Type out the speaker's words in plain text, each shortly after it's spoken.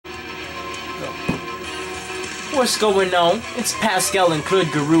What's going on? It's Pascal and Claude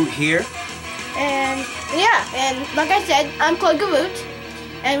Garoute here. And yeah, and like I said, I'm Claude Garoute,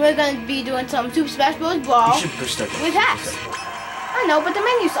 and we're going to be doing some Super Smash Bros. Brawl with hacks. I know, but the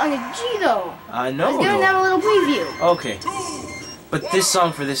menu's on the G though. I know. Let's give them a little preview. Okay. But this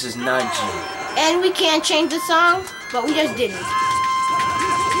song for this is not G. And we can't change the song, but we just didn't.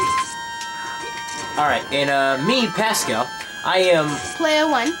 Alright, and me, Pascal, I am... Player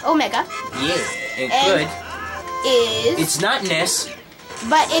 1, Omega. Yeah, and Claude is... It's not Ness.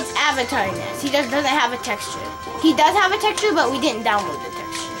 But it's Avatar Ness. He just doesn't have a texture. He does have a texture, but we didn't download the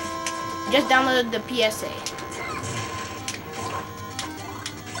texture. We just downloaded the PSA.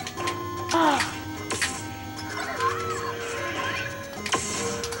 Oh.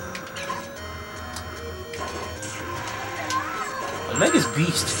 Omega's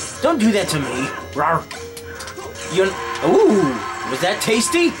beast. Don't do that to me. Rawr. Ooh, was that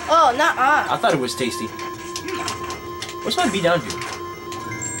tasty? Oh, nuh-uh. I thought it was tasty. What's my B down to?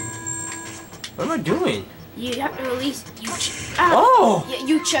 What am I doing? You have to release.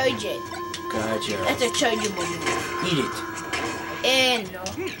 You charge it. Gotcha. That's a chargeable move. Eat it. No.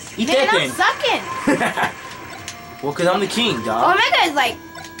 Eat Man, that I'm then. sucking. Well, because I'm the king, dog. Omega is like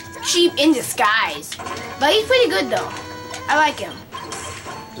cheap in disguise. But he's pretty good, though. I like him.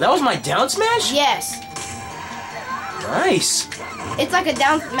 That was my down smash? Yes. Nice. It's like a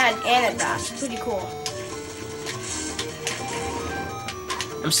down smash and a dash. Pretty cool.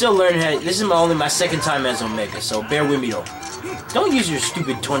 I'm still learning how to... This is only my second time as Omega, so bear with me, though. Don't use your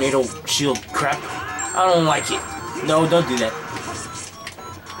stupid tornado shield crap. I don't like it. No, don't do that.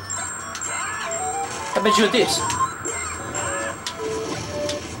 How about you with this?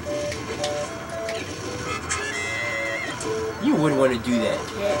 You wouldn't want to do that.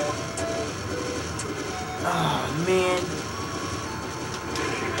 Yeah. Oh, man.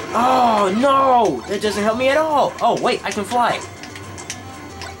 Oh, no! That doesn't help me at all. Oh, wait, I can fly.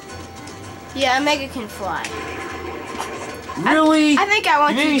 Yeah, Omega can fly. Really? I think I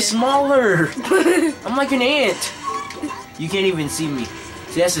want you made me smaller. I'm like an ant. You can't even see me.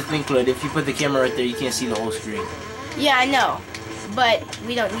 See, that's the thing, Claude. If you put the camera right there, you can't see the whole screen. Yeah, I know. But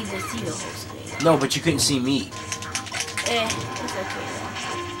we don't need to see the whole screen. No, but you couldn't see me. It's okay.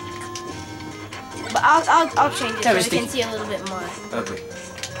 But I'll change it so we can see a little bit more. Okay.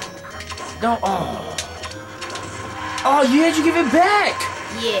 No. Oh. Oh, you had to give it back.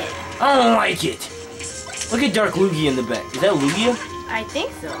 Yeah. I don't like it. Look at Dark Lugia in the back. Is that Lugia? I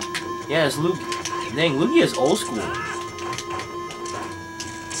think so. Yeah, it's Lugia. Dang, Lugia's old school.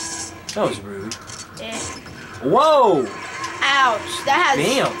 That was rude. Yeah. Whoa! Ouch. That has...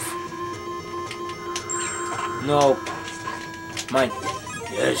 Bamf. No. Mine.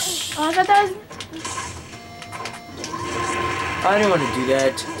 Yes. Oh, I thought that was... I didn't want to do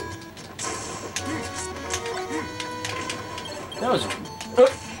that. That was...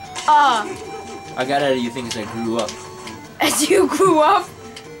 I got out of you things that grew up. As you grew up?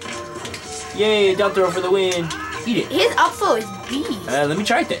 Yay, down throw for the win. Eat it. His up throw is beast. Let me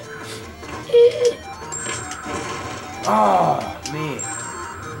try that. Oh, man.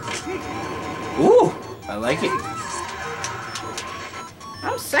 Ooh, I like it.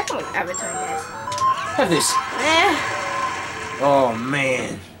 I'm second with Avatar Ness. Have this. Oh,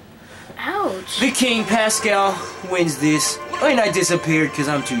 man. Ouch. The King Pascal wins this. And I disappeared because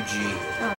I'm too G.